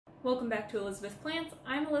Welcome back to Elizabeth Plants.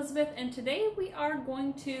 I'm Elizabeth and today we are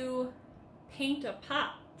going to paint a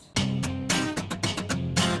pot.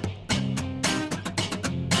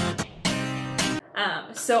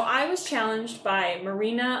 So I was challenged by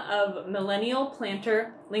Marina of Millennial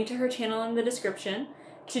Planter, link to her channel in the description,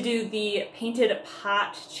 to do the painted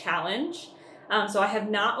pot challenge. So I have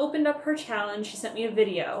not opened up her challenge. She sent me a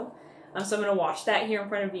video. So I'm going to watch that here in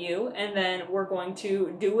front of you and then we're going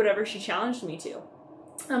to do whatever she challenged me to.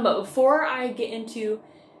 But before I get into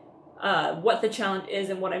what the challenge is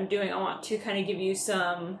and what I'm doing, I want to kind of give you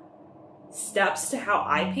some steps to how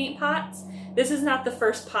I paint pots. This is not the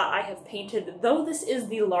first pot I have painted, though this is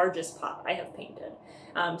the largest pot I have painted.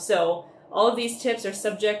 So all of these tips are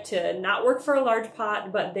subject to not work for a large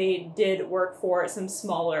pot, but they did work for some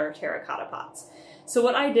smaller terracotta pots. So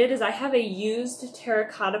what I did is I have a used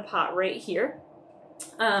terracotta pot right here.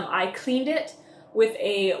 I cleaned it with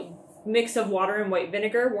a mix of water and white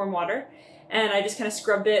vinegar, warm water, and I just kind of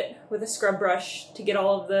scrubbed it with a scrub brush to get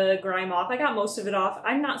all of the grime off. I got most of it off.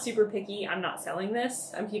 I'm not super picky. I'm not selling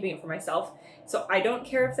this. I'm keeping it for myself. So I don't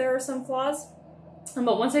care if there are some flaws.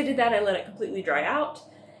 But once I did that, I let it completely dry out.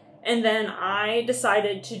 And then I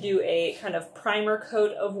decided to do a kind of primer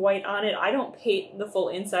coat of white on it. I don't paint the full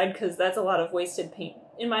inside because that's a lot of wasted paint,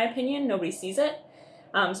 in my opinion. Nobody sees it.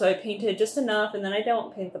 So I painted just enough, and then I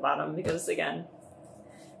don't paint the bottom because, again,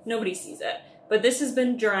 nobody sees it. But this has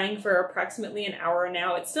been drying for approximately an hour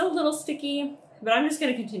now. It's still a little sticky, but I'm just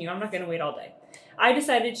going to continue. I'm not going to wait all day. I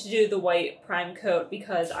decided to do the white prime coat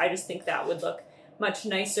because I just think that would look much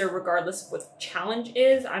nicer regardless of what the challenge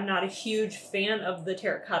is. I'm not a huge fan of the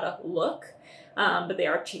terracotta look, but they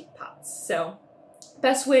are cheap pots. So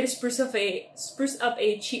best way to spruce up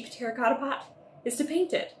a cheap terracotta pot is to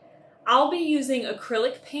paint it. I'll be using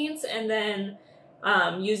acrylic paints and then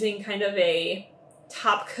using kind of a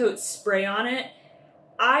top coat spray on it.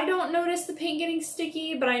 I don't notice the paint getting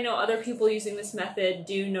sticky, but I know other people using this method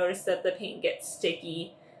do notice that the paint gets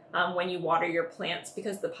sticky when you water your plants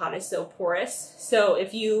because the pot is so porous. So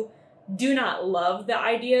if you do not love the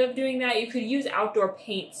idea of doing that, you could use outdoor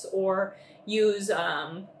paints or use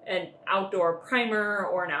an outdoor primer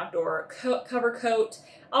or an outdoor cover coat.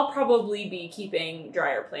 I'll probably be keeping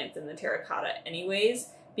drier plants in the terracotta anyways,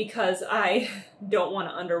 because I don't want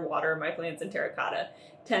to underwater my plants in terracotta,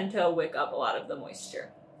 tend to wick up a lot of the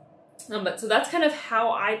moisture. So that's kind of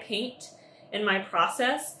how I paint in my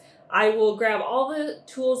process. I will grab all the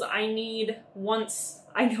tools I need once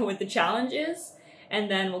I know what the challenge is, and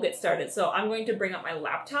then we'll get started. So I'm going to bring up my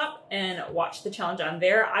laptop and watch the challenge on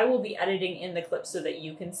there. I will be editing in the clip so that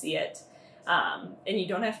you can see it, and you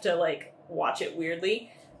don't have to like watch it weirdly,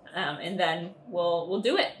 and then we'll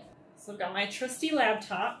do it. So I've got my trusty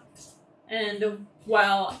laptop, and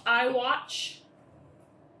while I watch,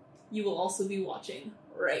 you will also be watching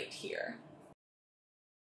right here.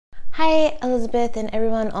 Hi Elizabeth and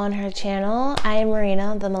everyone on her channel. I am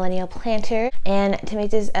Marina, the Millennial Planter, and to make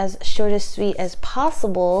this as short and sweet as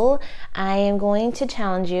possible, I am going to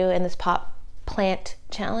challenge you in this pot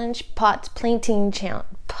painting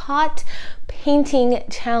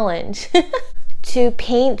challenge to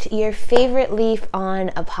paint your favorite leaf on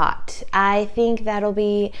a pot. I think that'll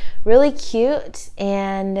be really cute,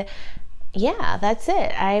 and yeah, that's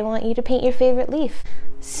it. I want you to paint your favorite leaf.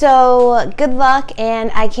 So good luck, and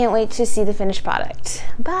I can't wait to see the finished product.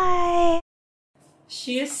 Bye!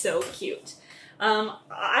 She is so cute.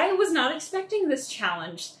 I was not expecting this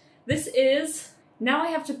challenge. This is, now I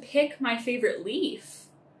have to pick my favorite leaf.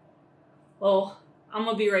 Well, I'm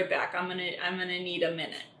gonna be right back. I'm gonna need a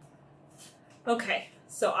minute. Okay,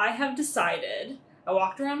 so I have decided. I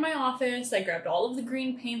walked around my office, I grabbed all of the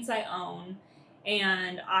green paints I own,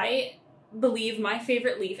 and I believe my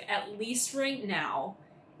favorite leaf, at least right now,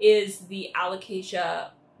 is the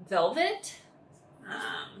Alocasia Velvet.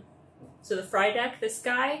 So the Frydek, this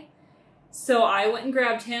guy. So I went and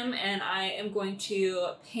grabbed him, and I am going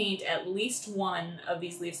to paint at least one of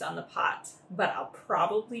these leaves on the pot, but I'll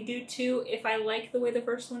probably do two if I like the way the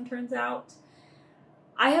first one turns out.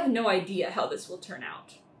 I have no idea how this will turn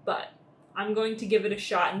out, but I'm going to give it a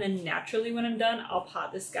shot, and then naturally when I'm done, I'll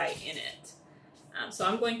pot this guy in it. So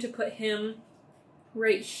I'm going to put him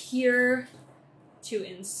right here to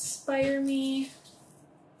inspire me.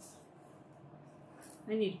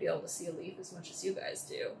 I need to be able to see a leaf as much as you guys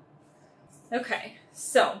do. Okay,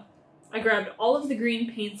 so I grabbed all of the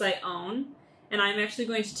green paints I own, and I'm actually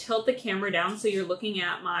going to tilt the camera down so you're looking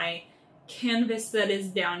at my canvas that is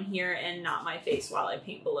down here and not my face while I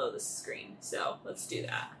paint below the screen. So let's do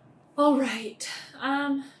that. All right,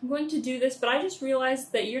 I'm going to do this, but I just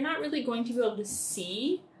realized that you're not really going to be able to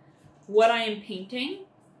see what I am painting.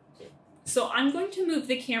 So I'm going to move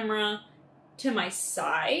the camera to my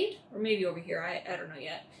side, or maybe over here, I don't know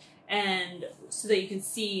yet, and so that you can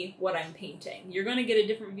see what I'm painting. You're going to get a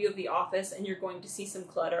different view of the office, and you're going to see some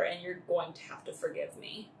clutter, and you're going to have to forgive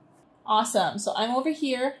me. Awesome, so I'm over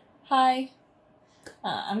here. Hi.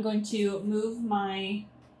 I'm going to move my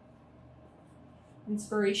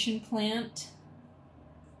inspiration plant.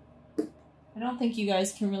 I don't think you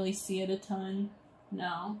guys can really see it a ton.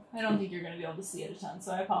 No, I don't think you're going to be able to see it a ton,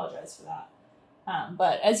 so I apologize for that.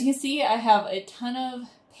 But as you can see, I have a ton of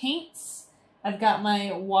paints. I've got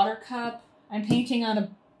my water cup. I'm painting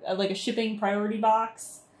on like a shipping priority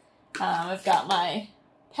box. I've got my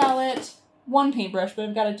palette, one paintbrush, but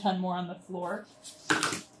I've got a ton more on the floor.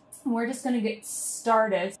 And we're just going to get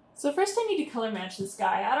started. So first I need to color match this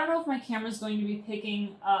guy. I don't know if my camera's going to be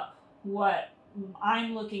picking up what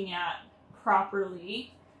I'm looking at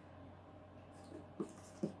properly,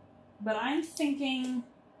 but I'm thinking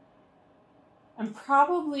I'm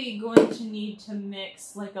probably going to need to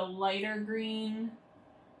mix like a lighter green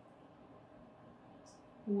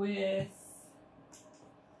with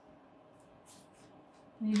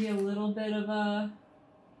maybe a little bit of a,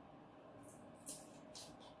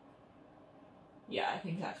 yeah, I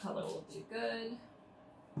think that color will do good.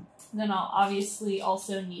 Then I'll obviously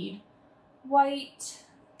also need white.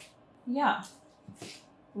 Yeah,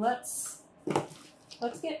 let's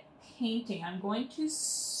get painting. I'm going to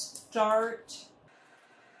start.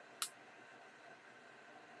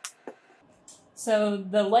 So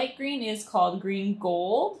the light green is called Green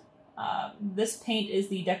Gold. This paint is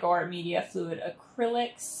the DecoArt Media Fluid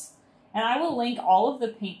Acrylics. And I will link all of the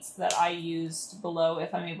paints that I used below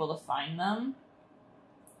if I'm able to find them.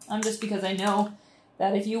 Just because I know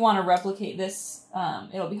that if you want to replicate this,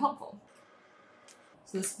 it'll be helpful.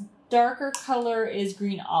 So this darker color is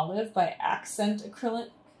Green Olive by Accent Acrylic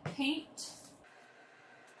Paint.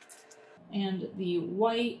 And the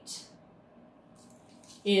white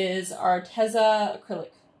is Arteza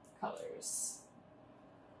Acrylic Colors.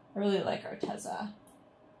 I really like Arteza.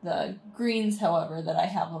 The greens, however, that I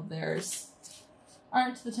have of theirs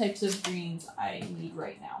aren't the types of greens I need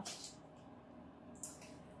right now.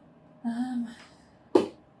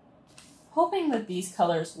 Hoping that these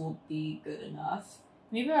colors will be good enough.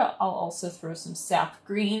 Maybe I'll also throw some sap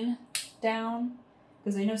green down,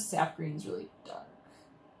 because I know sap green is really dark.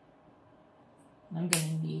 I'm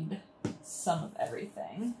going to need some of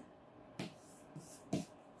everything.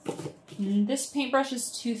 And this paintbrush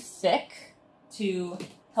is too thick to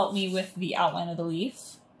help me with the outline of the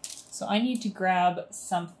leaf, so I need to grab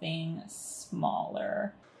something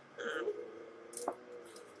smaller.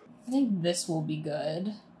 I think this will be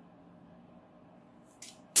good.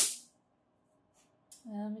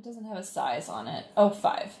 It doesn't have a size on it. Oh,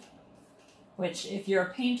 5. Which, if you're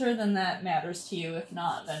a painter, then that matters to you. If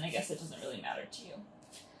not, then I guess it doesn't really matter to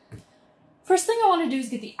you. First thing I want to do is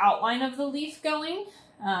get the outline of the leaf going.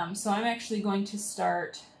 So I'm actually going to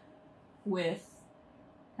start with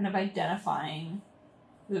kind of identifying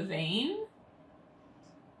the vein.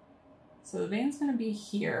 So the vein's going to be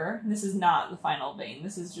here. This is not the final vein.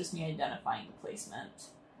 This is just me identifying the placement.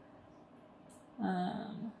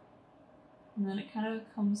 And then it kind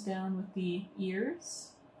of comes down with the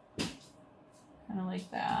ears. Kind of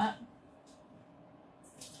like that.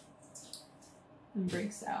 And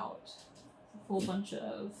breaks out a whole bunch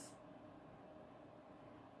of...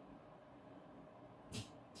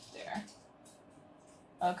 There.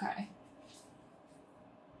 Okay.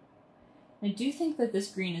 I do think that this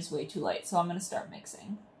green is way too light, so I'm going to start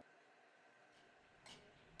mixing.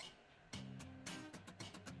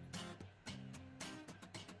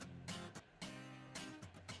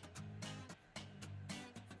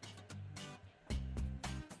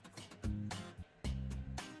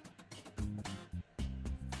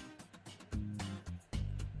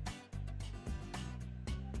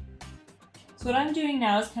 So what I'm doing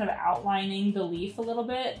now is kind of outlining the leaf a little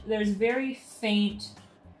bit. There's very faint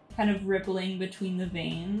kind of rippling between the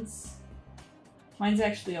veins. Mine's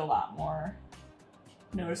actually a lot more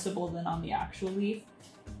noticeable than on the actual leaf.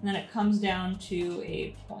 And then it comes down to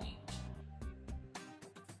a point.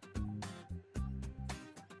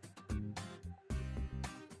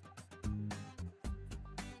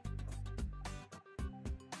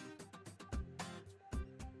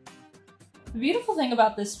 The beautiful thing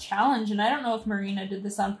about this challenge, and I don't know if Marina did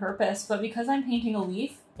this on purpose, but because I'm painting a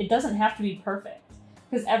leaf, it doesn't have to be perfect.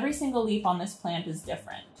 Because every single leaf on this plant is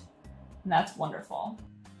different. And that's wonderful.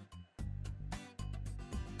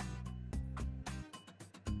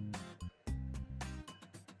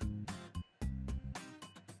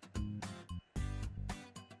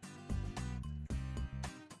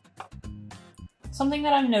 Something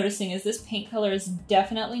that I'm noticing is this paint color is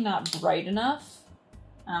definitely not bright enough.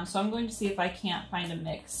 So I'm going to see if I can't find a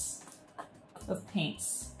mix of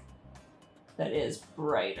paints that is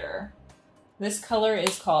brighter. This color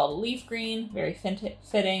is called Leaf Green, very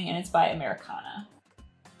fitting, and it's by Americana.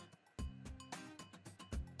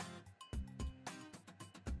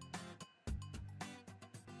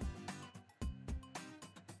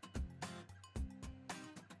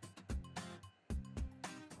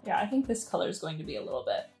 Yeah, I think this color is going to be a little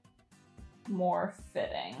bit more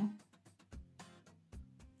fitting.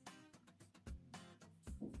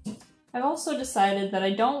 I've also decided that I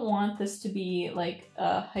don't want this to be like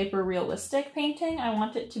a hyper-realistic painting. I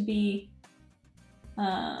want it to be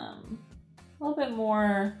a little bit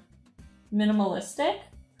more minimalistic.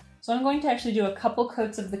 So I'm going to actually do a couple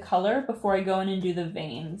coats of the color before I go in and do the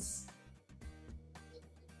veins.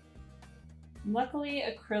 Luckily,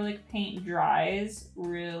 acrylic paint dries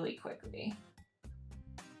really quickly.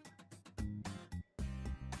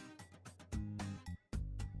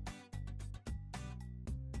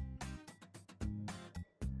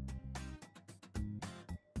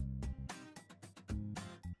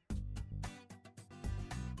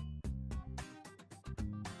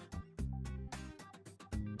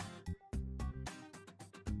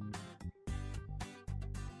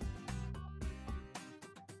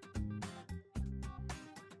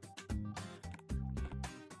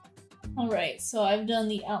 Alright, so I've done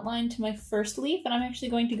the outline to my first leaf, and I'm actually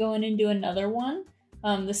going to go in and do another one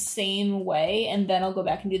the same way, and then I'll go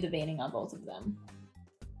back and do the veining on both of them.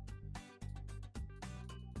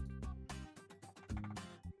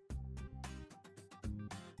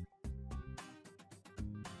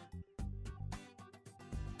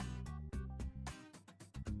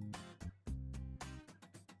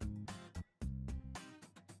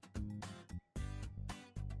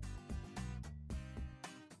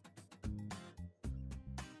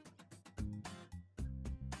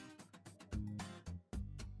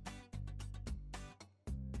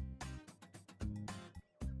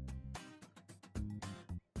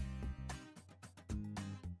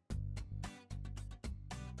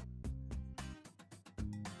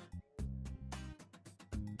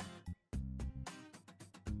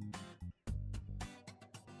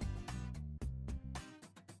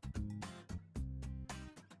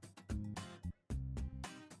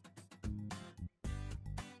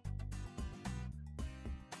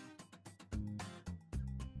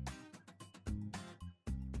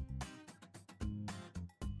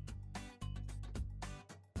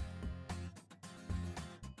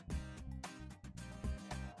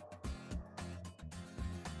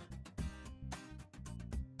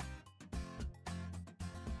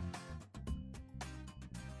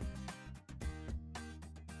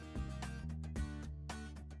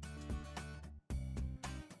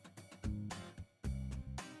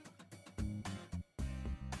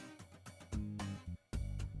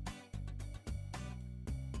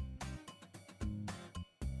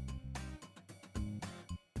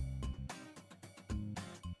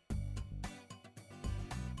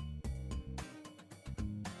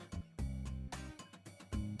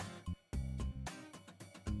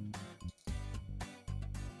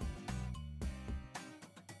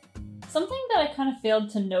 Something that I kind of failed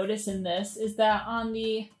to notice in this is that on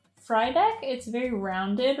the Frydek, it's very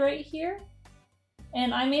rounded right here,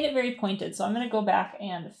 and I made it very pointed, so I'm going to go back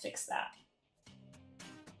and fix that.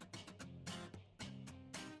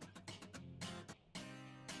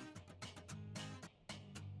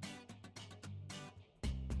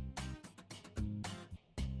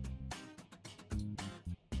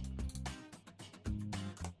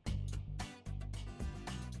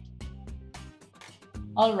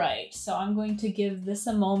 Alright, so I'm going to give this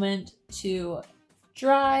a moment to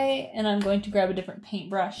dry, and I'm going to grab a different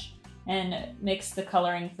paintbrush and mix the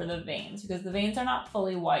coloring for the veins, because the veins are not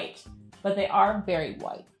fully white, but they are very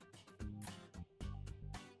white.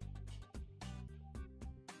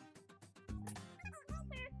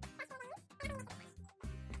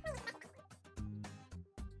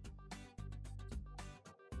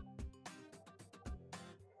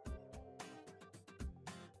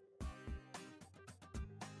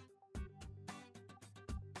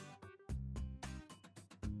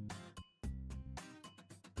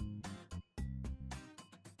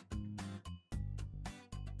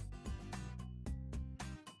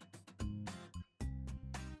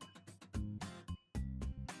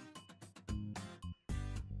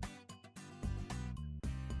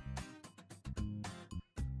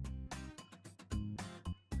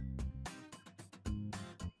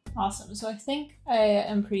 Awesome, so I think I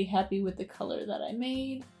am pretty happy with the color that I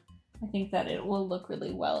made. I think that it will look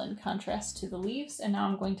really well in contrast to the leaves, and now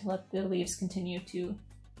I'm going to let the leaves continue to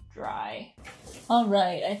dry. All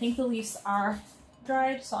right, I think the leaves are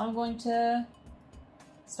dried, so I'm going to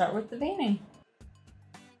start with the veining.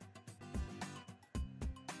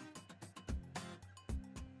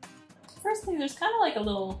 First thing, there's kind of like a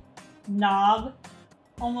little knob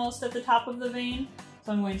almost at the top of the vein,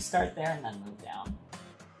 so I'm going to start there and then move down.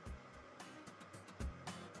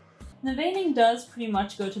 The veining does pretty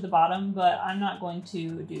much go to the bottom, but I'm not going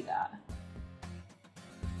to do that.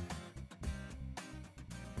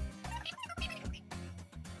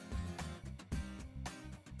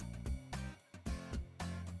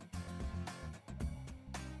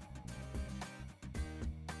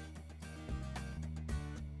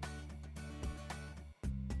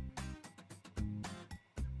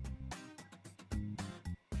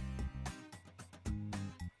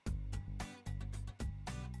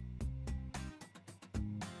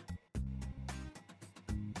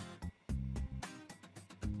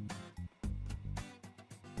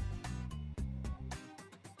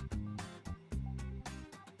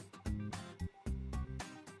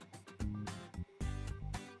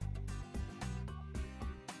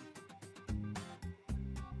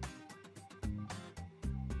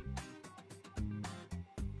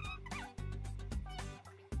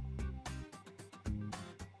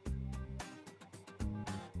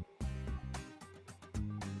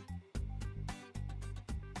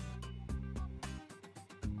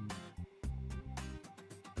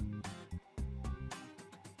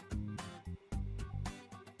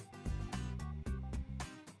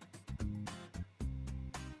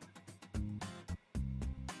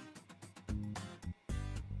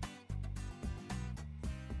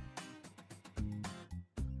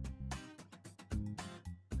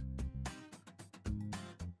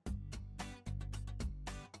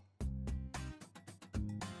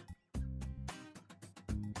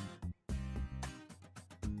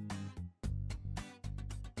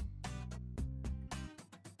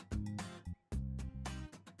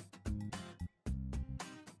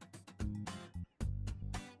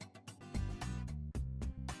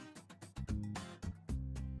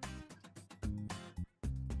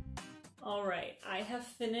 All right, I have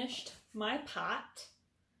finished my pot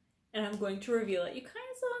and I'm going to reveal it. You kind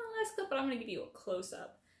of saw in the last clip, but I'm going to give you a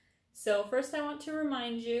close-up. So first I want to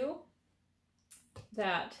remind you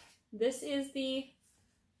that this is the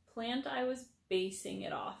plant I was basing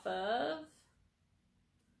it off of.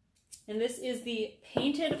 And this is the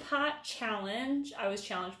Painted Pot Challenge. I was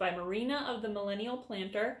challenged by Marina of the Millennial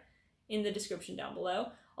Planter in the description down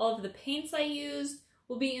below. All of the paints I used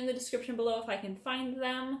will be in the description below if I can find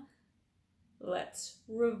them. Let's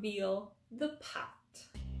reveal the pot.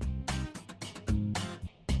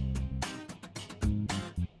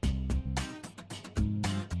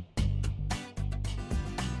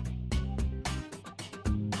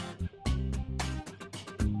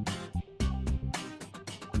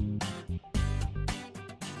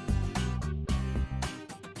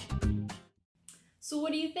 So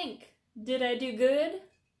what do you think? Did I do good?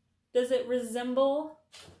 Does it resemble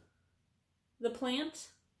the plant?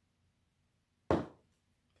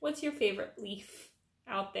 What's your favorite leaf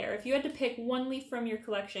out there? If you had to pick one leaf from your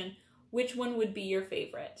collection, which one would be your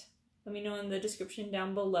favorite? Let me know in the description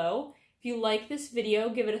down below. If you like this video,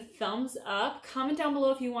 give it a thumbs up. Comment down below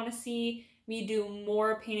if you want to see me do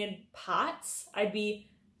more painted pots. I'd be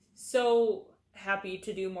so happy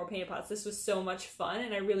to do more painted pots. This was so much fun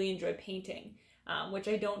and I really enjoy painting, which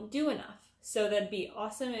I don't do enough. So that'd be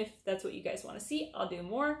awesome if that's what you guys want to see. I'll do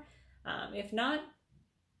more. If not,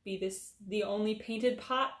 be this the only painted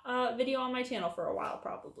pot video on my channel for a while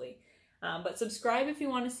probably. But subscribe if you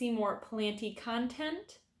want to see more planty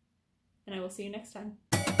content, and I will see you next time.